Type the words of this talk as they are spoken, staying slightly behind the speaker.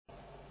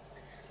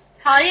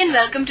Hi and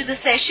welcome to the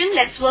session.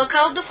 Let's work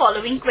out the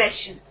following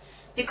question.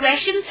 The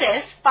question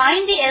says,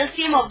 find the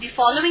LCM of the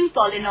following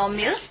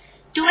polynomials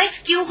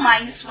 2x cubed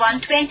minus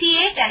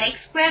 128 and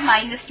x squared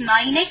minus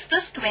 9x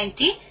plus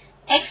 20,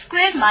 x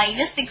squared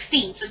minus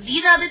 16. So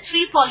these are the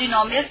three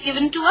polynomials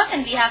given to us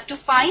and we have to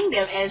find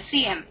their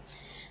LCM.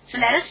 So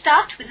let us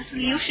start with the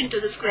solution to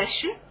this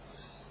question.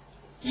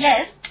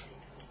 Let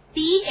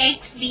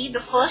Px be the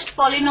first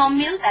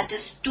polynomial, that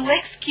is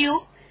 2x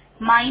cubed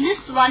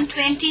minus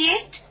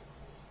 128.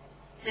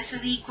 This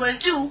is equal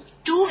to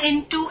 2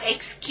 into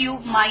x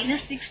cube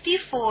minus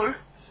 64.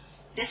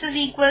 This is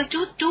equal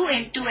to 2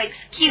 into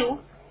x cube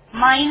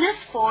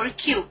minus 4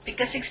 cube.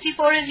 Because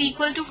 64 is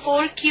equal to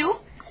 4 cube.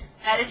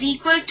 That is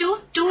equal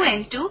to 2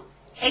 into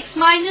x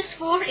minus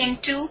 4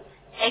 into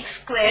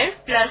x square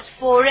plus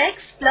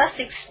 4x plus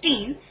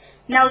 16.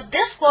 Now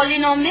this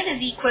polynomial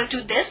is equal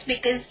to this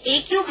because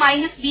a cube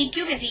minus b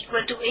cube is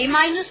equal to a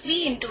minus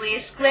b into a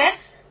square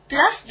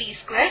plus b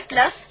square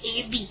plus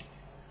ab.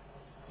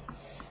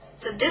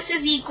 So this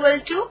is equal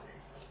to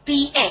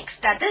Px,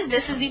 that is,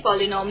 this is the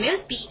polynomial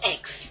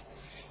Px.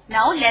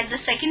 Now let the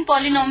second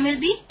polynomial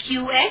be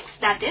Qx,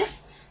 that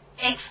is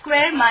x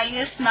square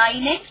minus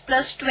 9x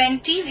plus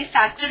 20. We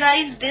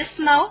factorize this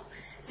now.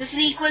 This is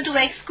equal to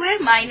x square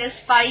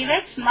minus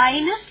 5x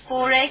minus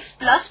 4x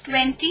plus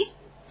 20.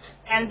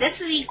 And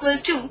this is equal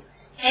to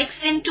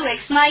x into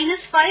x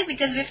minus 5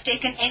 because we've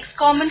taken x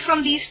common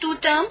from these two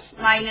terms,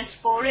 minus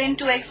 4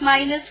 into x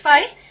minus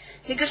 5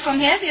 because from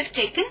here we have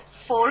taken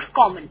 4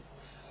 common.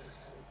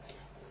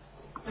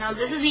 Now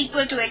this is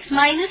equal to x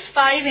minus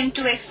 5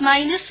 into x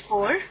minus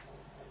 4.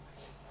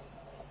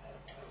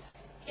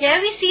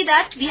 Here we see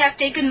that we have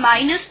taken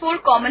minus 4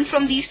 common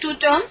from these two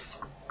terms.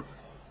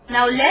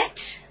 Now let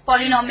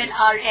polynomial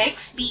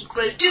Rx be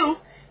equal to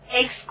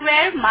x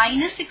square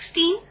minus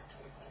 16.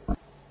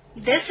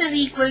 This is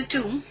equal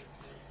to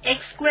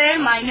x square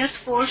minus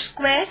 4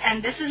 square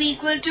and this is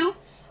equal to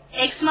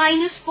x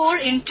minus 4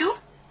 into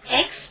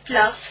x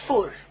plus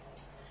 4.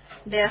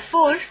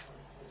 Therefore,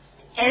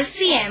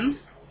 LCM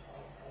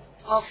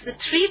of the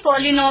three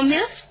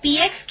polynomials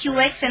Px,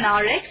 Qx and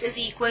Rx is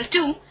equal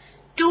to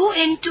 2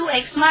 into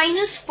x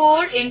minus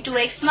 4 into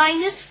x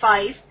minus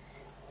 5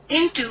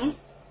 into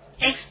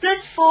x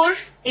plus 4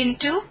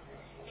 into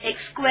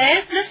x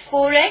square plus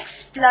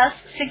 4x plus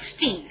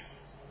 16.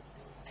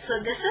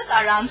 So this is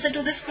our answer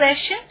to this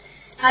question.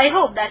 I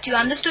hope that you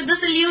understood the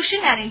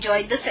solution and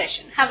enjoyed the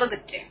session. Have a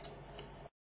good day.